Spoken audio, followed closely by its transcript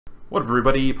What up,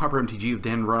 everybody? Pauper MTG with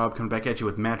Dan and Rob coming back at you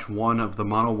with match 1 of the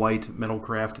mono-white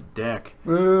Metalcraft deck.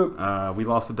 We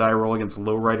lost the die roll against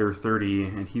Lowrider 30,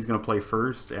 and he's going to play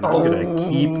first, and I'm going to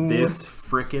keep this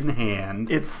frickin'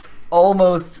 hand. It's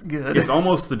almost good. It's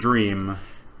almost the dream.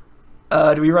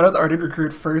 Do we run out the Ardent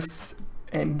Recruit first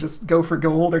and just go for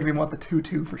gold, or do we want the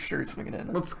 2-2 for sure swinging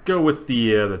in? Let's go with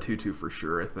the 2-2 for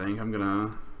sure, I think. I'm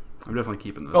definitely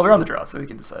keeping this. Well, they're on the draw, so we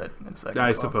can decide in a second.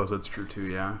 I suppose that's true, too,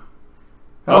 yeah.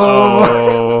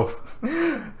 Oh!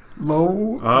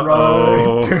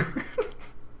 Lowrider.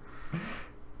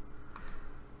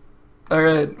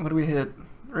 Alright, what do we hit?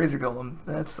 Razor Golem.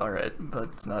 That's alright, but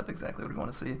it's not exactly what we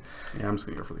want to see. Yeah, I'm just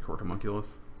going to go for the Court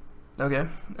Homunculus. Okay,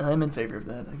 I'm in favor of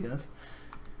that, I guess.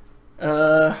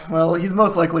 Well, he's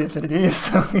most likely Affinity,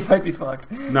 so we might be fucked.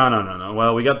 No.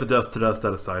 Well, we got the Dust to Dust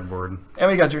out of sideboard.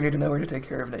 And we got Journey to Nowhere to take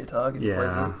care of Natog if he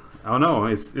plays it. Oh no,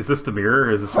 is this the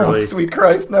mirror? Is this really... Oh, sweet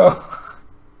Christ, no.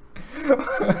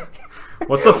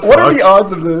 What the fuck? What are the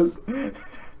odds of this?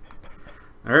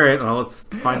 Alright, well, let's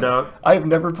find out. I've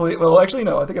never played... Well, actually,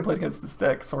 no. I think I played against this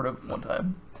deck sort of one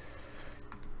time.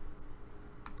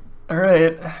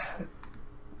 Alright.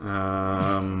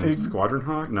 Squadron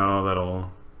Hawk? No,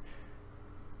 that'll...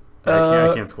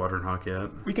 I can't Squadron Hawk yet.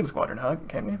 We can Squadron Hawk,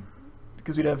 can we?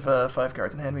 Because we'd have 5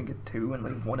 cards in hand. We can get 2 and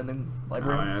leave 1 in the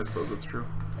library. Oh, yeah, I suppose that's true.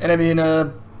 And I mean,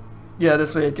 yeah,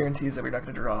 this way it guarantees that we're not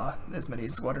going to draw as many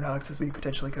Squadron Hawks as we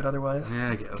potentially could otherwise.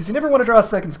 Yeah, I guess. Because you never want to draw a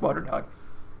second Squadron Hawk.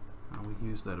 Oh, we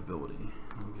use that ability.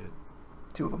 We'll get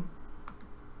 2 of them.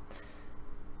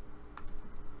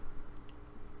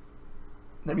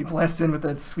 Then we blast in with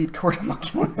that sweet Court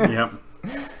Homunculus. Yep.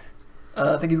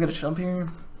 I think he's going to jump here.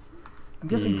 I'm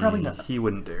guessing probably not. He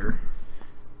wouldn't dare.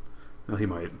 Well, he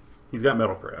might. He's got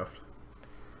Metalcraft.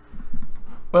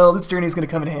 Well, this Journey's going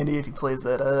to come in handy if he plays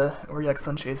that Auriok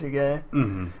Sunchaser guy.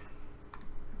 Mm-hmm.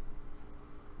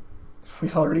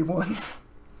 We've already won.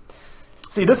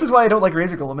 See, this is why I don't like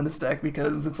Razor Golem in this deck,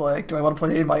 because it's like, do I want to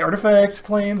play my Artifact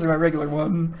planes or my regular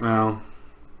one? Well.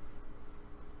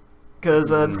 Because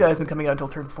this guy isn't coming out until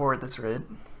turn 4 at this rate.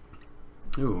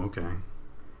 Ooh, okay.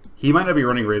 He might not be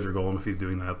running Razor Golem if he's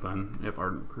doing that then. Yep,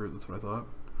 Ardent Recruit, that's what I thought.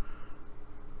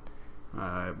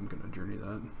 I'm going to Journey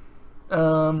that.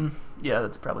 Yeah,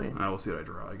 that's probably... We'll see what I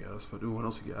draw, I guess. But ooh, what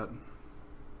else you got?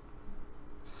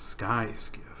 Sky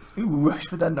Skiff. Ooh, I should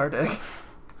put that in our deck.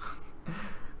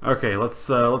 Okay, let's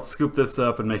scoop this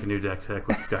up and make a new deck tech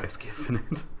with Sky Skiff in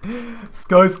it.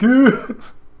 Sky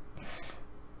Skiff!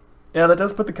 Yeah, that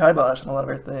does put the Kibosh on a lot of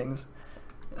our things.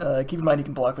 Keep in mind you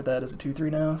can block with that as a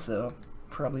 2-3 now, so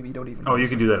probably we don't even... Oh, you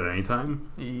can do that at any time?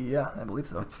 Yeah, I believe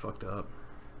so. That's fucked up.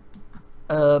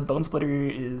 Bone Splitter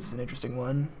is an interesting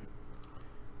one.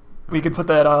 We could put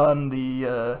that on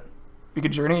the, we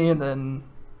could Journey and then,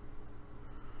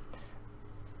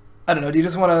 I don't know, do you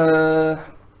just want to,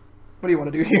 what do you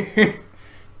want to do here?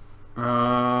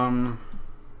 I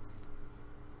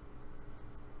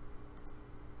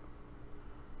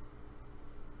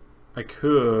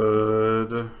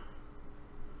could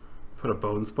put a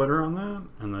Bone Splitter on that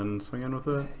and then swing in with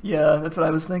it. Yeah, that's what I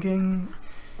was thinking.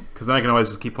 Because then I can always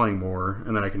just keep playing more,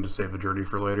 and then I can just save the Journey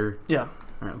for later. Yeah.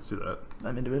 Alright, let's do that.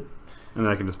 I'm into it. And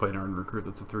then I can just play an Ardent Recruit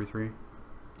that's a 3-3.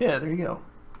 Yeah, there you go.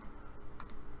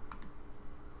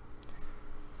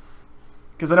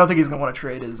 Because I don't think he's going to want to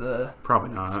trade his probably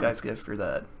not. Sky Skiff for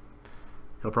that.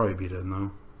 He'll probably beat it,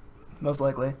 though. Most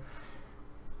likely.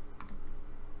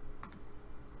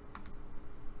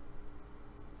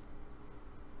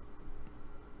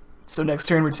 So next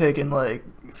turn we're taking like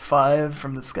 5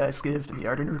 from the Sky Skiff and the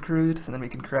Ardent Recruit, and then we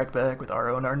can crack back with our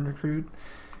own Ardent Recruit.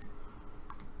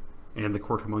 And the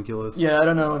Court Homunculus. Yeah, I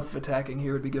don't know if attacking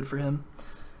here would be good for him.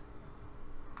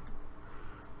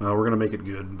 Well, we're going to make it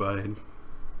good by...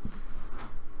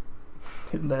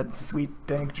 hitting that sweet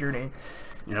dank Journey.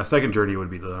 Yeah, second Journey would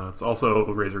be the... It's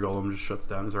also Razor Golem just shuts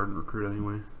down his Ardent Recruit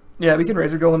anyway. Yeah, we can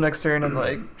Razor Golem next turn and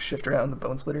like shift around the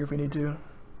Bone Splitter if we need to.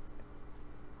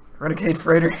 Renegade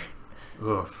Freighter.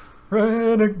 Oof.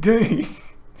 Renegade.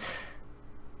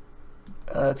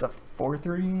 It's a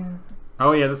 4-3.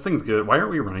 Oh yeah, this thing's good. Why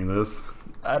aren't we running this?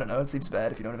 I don't know. It seems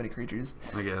bad if you don't have any creatures.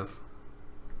 I guess.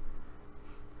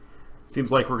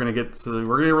 Seems like we're gonna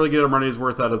really get our money's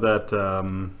worth out of that.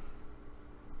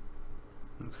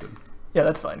 That's good. Yeah,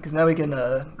 that's fine. Because now we can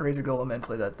Razor Golem and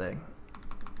play that thing.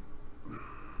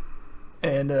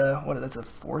 And that's a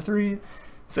 4-3.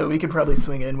 So we can probably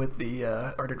swing in with the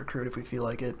Ardent Recruit if we feel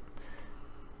like it.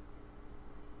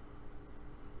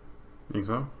 You think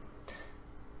so?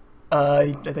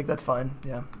 I think that's fine,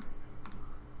 yeah.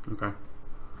 Okay.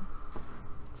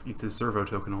 Let's eat this servo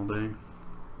token all day.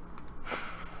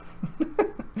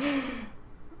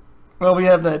 Well, we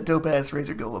have that dope-ass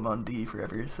Razor Golem on D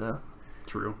forever, so...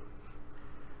 True.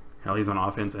 Hell, he's on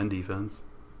offense and defense.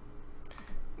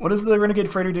 What does the Renegade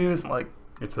Freighter do? Is like...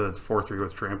 It's a 4/3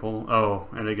 with trample. Oh,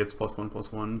 and it gets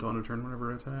 +1/+1 until end of turn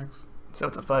whenever it attacks. So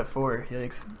it's a 5/4.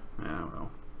 Yikes. Yeah,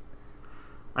 well.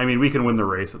 I mean, we can win the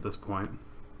race at this point.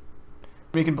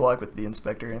 We can block with the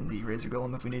Inspector and the Razor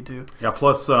Golem if we need to. Yeah,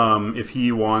 plus, if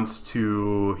he wants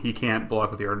to... He can't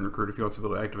block with the Ardent Recruit if he wants to be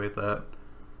able to activate that.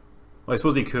 Well, I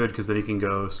suppose he could, because then he can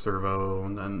go Servo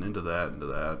and then into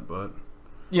that, but...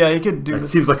 Yeah, he could do It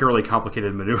this. seems like a really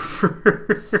complicated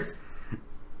maneuver.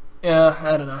 Yeah,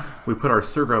 I don't know. We put our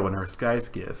Servo in our Sky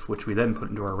Skiff, which we then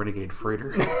put into our Renegade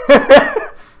Freighter.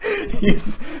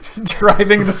 He's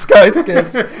driving the Sky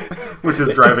Skiff. Which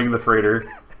is driving the freighter.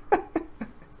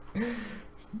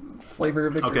 Flavor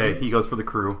of victory. Okay, he goes for the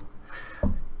crew.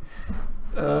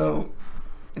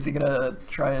 Is he gonna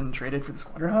try and trade it for the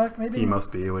Squadron Hawk, maybe? He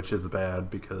must be, which is bad,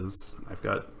 because I've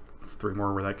got 3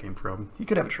 more where that came from. He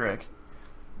could have a trick.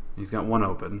 He's got 1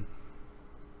 open.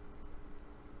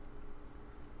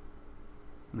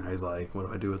 Now he's like, what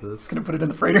do I do with He's this? gonna put it in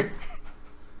the freighter.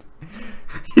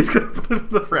 He's gonna put it in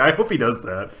the freighter. I hope he does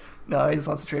that. No, he just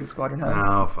wants to trade Squadron Hawks.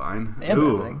 Oh, fine. And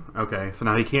Ooh, that thing. okay, so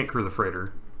now he can't crew the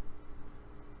freighter.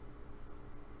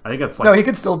 I think that's like... No, he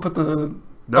could still put the...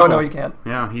 No. Oh, no, he can't.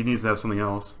 Yeah, he needs to have something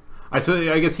else. I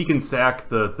guess he can sack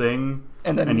the thing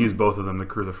And then use both of them to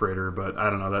crew the freighter, but I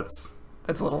don't know, that's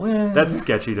a little... that's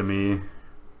sketchy to me.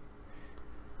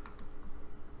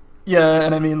 Yeah,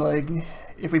 and I mean, like,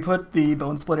 if we put the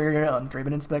Bone Splitter on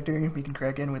Thraben Inspector, we can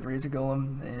crack in with Razor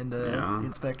Golem and the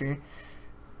Inspector.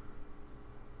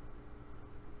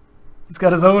 He's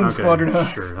got his own Squadron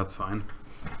Hawks. Sure, that's fine.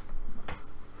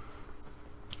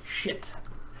 Shit.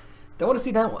 Don't want to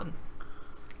see that one.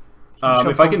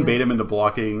 If I can bait him into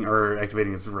blocking or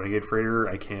activating his Renegade Freighter,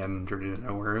 I can Journey to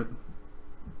Nowhere it.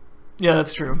 Yeah,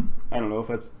 that's true. I don't know if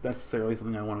that's necessarily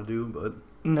something I want to do, but...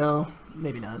 No,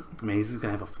 maybe not. I mean, he's going to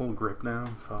have a full grip now.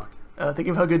 Fuck. Think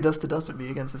of how good Dust to Dust would be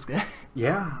against this guy.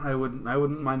 Yeah, I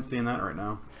wouldn't mind seeing that right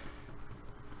now.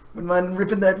 Wouldn't mind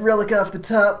ripping that relic off the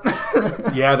top.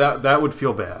 Yeah, that would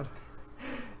feel bad.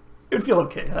 It would feel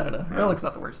okay. I don't know. Yeah. Relic's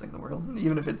not the worst thing in the world,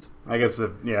 even if it's... I guess,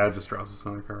 it just draws us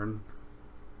another card.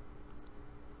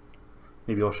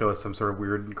 Maybe he'll show us some sort of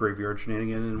weird graveyard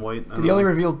shenanigan in white. Did he only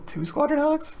reveal 2 Squadron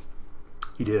Hawks?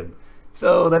 He did.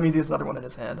 So that means he has another one in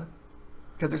his hand.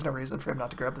 Because there's no reason for him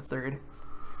not to grab the 3rd.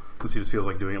 Unless he just feels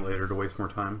like doing it later to waste more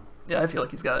time. Yeah, I feel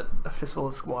like he's got a fistful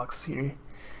of squawks here.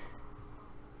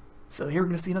 So here we're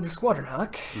going to see another Squadron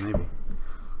Hawk. Maybe.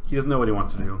 He doesn't know what he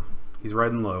wants to do. He's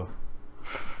riding low.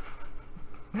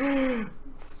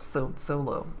 So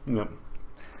low. Yep.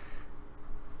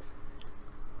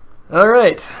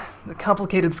 Alright. The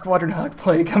complicated Squadron Hawk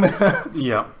play coming up.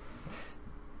 Yeah.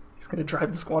 He's going to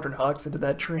drive the Squadron Hawks into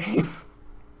that train.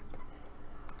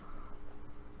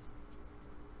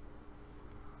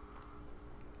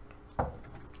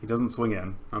 He doesn't swing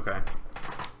in. Okay.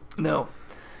 No.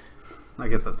 I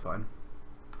guess that's fine.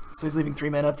 So he's leaving 3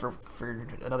 mana for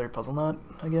another Puzzle Knot,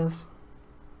 I guess.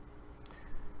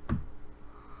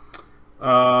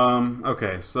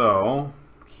 Okay, so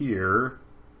here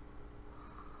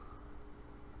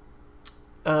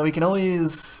we can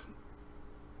always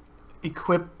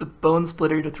equip the Bone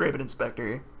Splitter to Thraben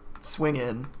Inspector, swing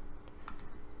in.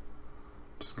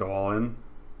 just go all in.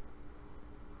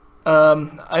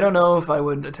 I don't know if I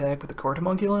would attack with the Court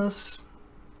Homunculus,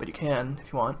 but you can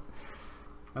if you want.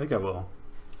 I think I will.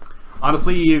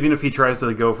 Honestly, even if he tries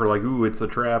to go for like, ooh, it's a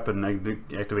trap, and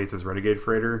activates his Renegade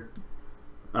Freighter,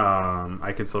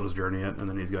 I can still just journey it, and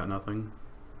then he's got nothing.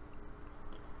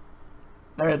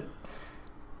 Alright.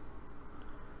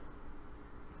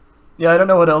 Yeah, I don't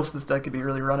know what else this deck could be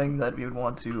really running that we would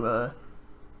want to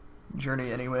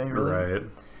journey anyway, really. Right.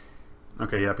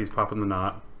 Okay, yep, he's popping the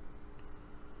knot.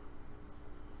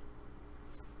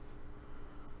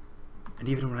 And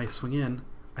even when I swing in,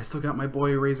 I still got my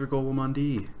boy Razor Golem on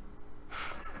D.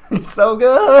 He's so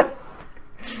good!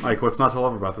 Like, what's not to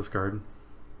love about this card?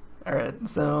 Alright,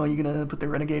 so you gonna put the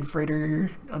Renegade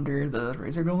Freighter under the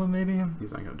Razor Golem, maybe?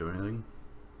 He's not gonna do anything.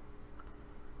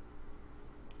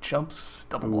 Jumps,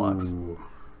 double blocks. Ooh.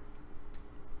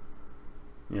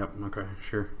 Yep, okay,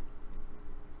 sure.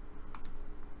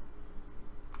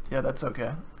 Yeah, that's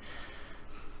okay.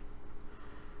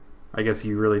 I guess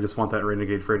you really just want that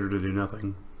Renegade Freighter to do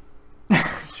nothing.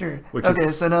 Sure. Which okay,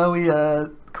 is... so now we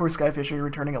core Skyfisher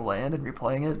returning a land and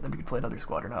replaying it, then we can play another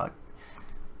Squadron Hawk.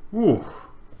 Ooh.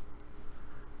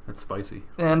 That's spicy.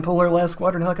 And pull our last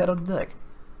Squadron Hawk out of the deck.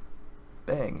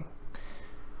 Bang.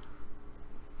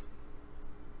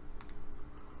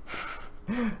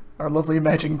 Our lovely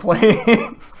matching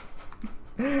planes.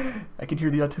 I can hear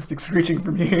the autistic screeching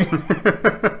from here.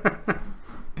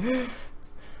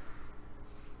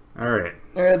 Alright.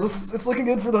 Alright, it's looking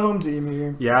good for the home team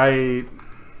here. Yeah,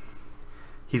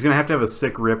 he's gonna have to have a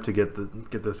sick rip to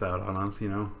get this out on us, you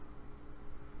know?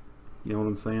 You know what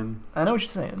I'm saying? I know what you're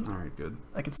saying. Alright, good.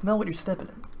 I can smell what you're stepping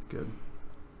in. Good.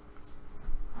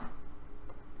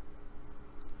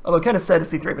 Although kind of sad to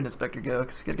see Thraven Inspector go,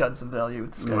 because we could have gotten some value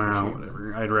with this guy. Wow,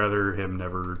 whatever. I'd rather him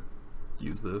never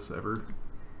use this, ever.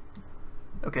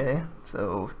 Okay,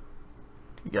 so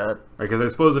you got... Because I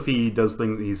suppose if he does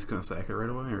things, he's going to sack it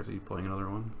right away, or is he playing another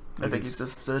one? I think he's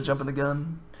just jumping the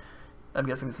gun. I'm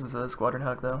guessing this is a Squadron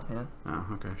Hawk, though, yeah. Oh,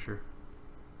 okay, sure.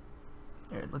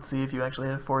 Alright, let's see if you actually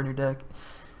have 4 in your deck.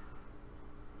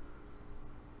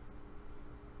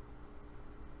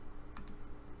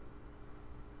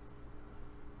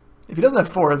 If he doesn't have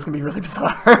 4, it's going to be really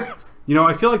bizarre. You know,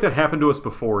 I feel like that happened to us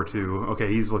before, too. Okay,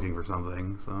 he's looking for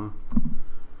something, so...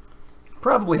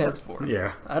 Probably has 4.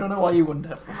 Yeah. I don't know why you wouldn't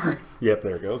have 4. Yep,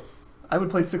 there it goes. I would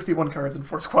play 61 cards in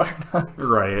 4 Squadron Hawks.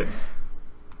 Right.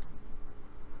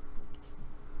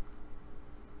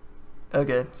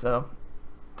 Okay, so...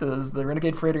 Does the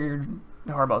Renegade Freighter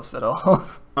harm us at all?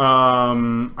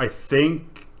 I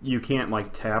think you can't,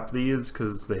 like, tap these,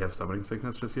 because they have summoning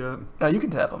sickness just yet. Oh, you can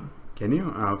tap them. Can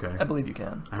you? Oh, okay. I believe you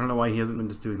can. I don't know why he hasn't been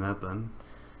just doing that then.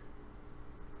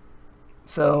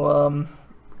 So,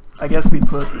 I guess we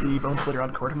put the Bone Splitter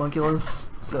on Court Homunculus,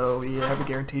 so we have a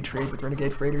guaranteed trade with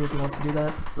Renegade Freighter if he wants to do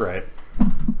that. Right.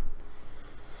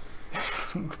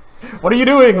 What are you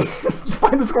doing?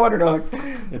 Find the Squadron Hawk.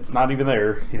 It's not even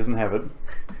there. He doesn't have it.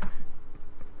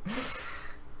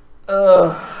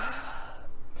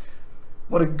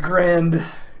 What a grand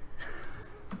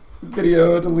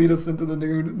video to lead us into the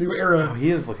new era. Oh, he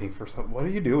is looking for something. What are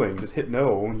you doing? Just hit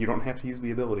no. You don't have to use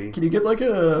the ability. Can you get like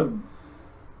a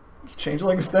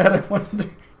changeling with that? I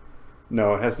wonder.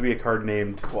 No, it has to be a card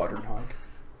named Squadron Hawk.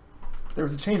 There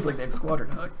was a changeling named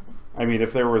Squadron Hawk. I mean,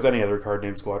 if there was any other card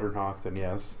named Squadron Hawk, then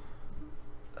yes.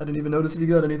 I didn't even notice if you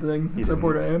got anything. That's how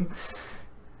bored I am.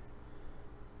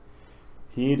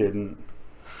 He didn't.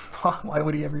 Why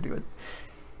would he ever do it?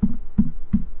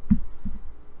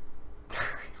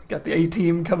 Got the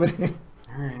A-team coming in.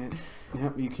 Alright.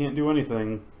 Yep, you can't do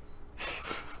anything.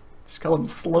 Just call him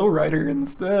Slow Rider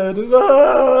instead.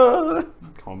 Ah!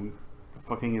 Call him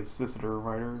fucking his sister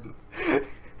rider.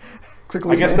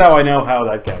 Quickly, I guess now I know how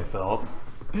that guy felt.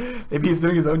 Maybe he's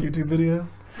doing his own YouTube video.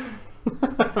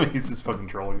 He's just fucking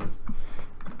trolling us.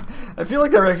 I feel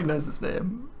like I recognize this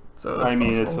name. So that's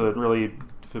possible. It's a really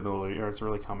familiar, or it's a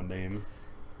really common name.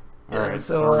 Alright, Yeah,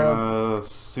 so we're gonna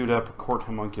suit up Court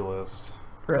Homunculus.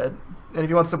 Right. And if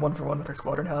you want some 1-for-1 with our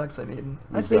Squadron Hawks, I mean,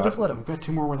 I say just let him. We've got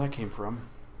 2 more where that came from.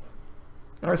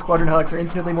 And our Squadron Hawks are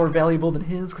infinitely more valuable than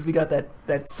his because we got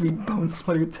that sweet Bone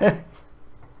Splitter tech.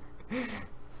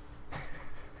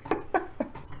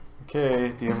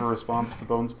 Okay, do you have a response to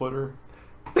Bone Splitter?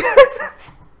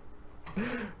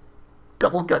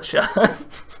 Double gut shot.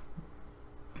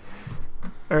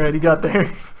 Alright, he got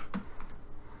there.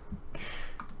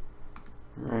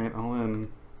 Alright, all in.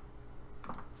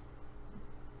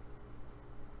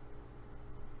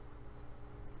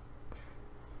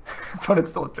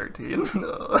 Opponent's still at 13.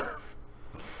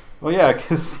 Well, yeah,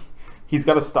 because he's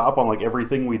got to stop on like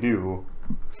everything we do.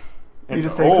 And, He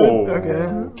just takes it? Okay.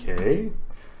 Okay.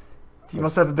 You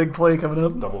must have a big play coming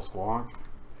up. Double squawk.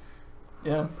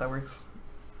 Yeah, that works.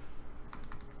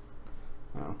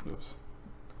 Oh, oops.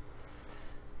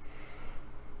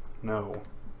 No.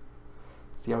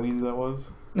 See how easy that was?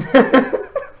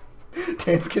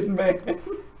 Tan's getting mad.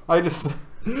 I just...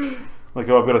 Like,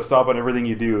 oh, I've got to stop on everything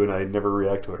you do, and I never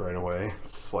react to it right away.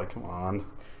 It's just like, come on.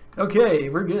 Okay,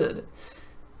 we're good.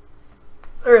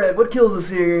 Alright, what kills us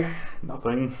here?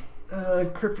 Nothing.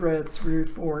 Crypt Rats for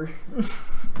 4.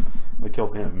 That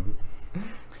kills him.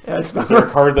 Yeah, I suppose. Is there a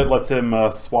card that lets him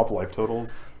swap life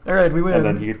totals? Alright, we win. And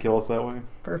then he could kill us that way?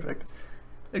 Perfect.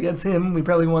 Against him, we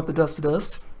probably want the Dust to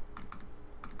Dust.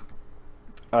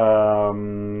 Take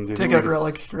out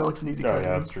Relic. Relic's an easy card. Oh,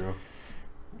 yeah, that's true.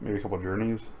 Maybe a couple of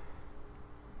Journeys.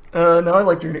 No, I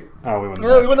like Journey. Oh, we won the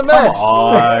match. We won the match! Come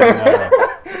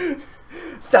on!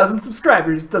 1,000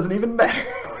 subscribers, doesn't even matter.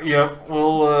 Yep,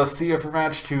 we'll see you for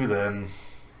match 2 then.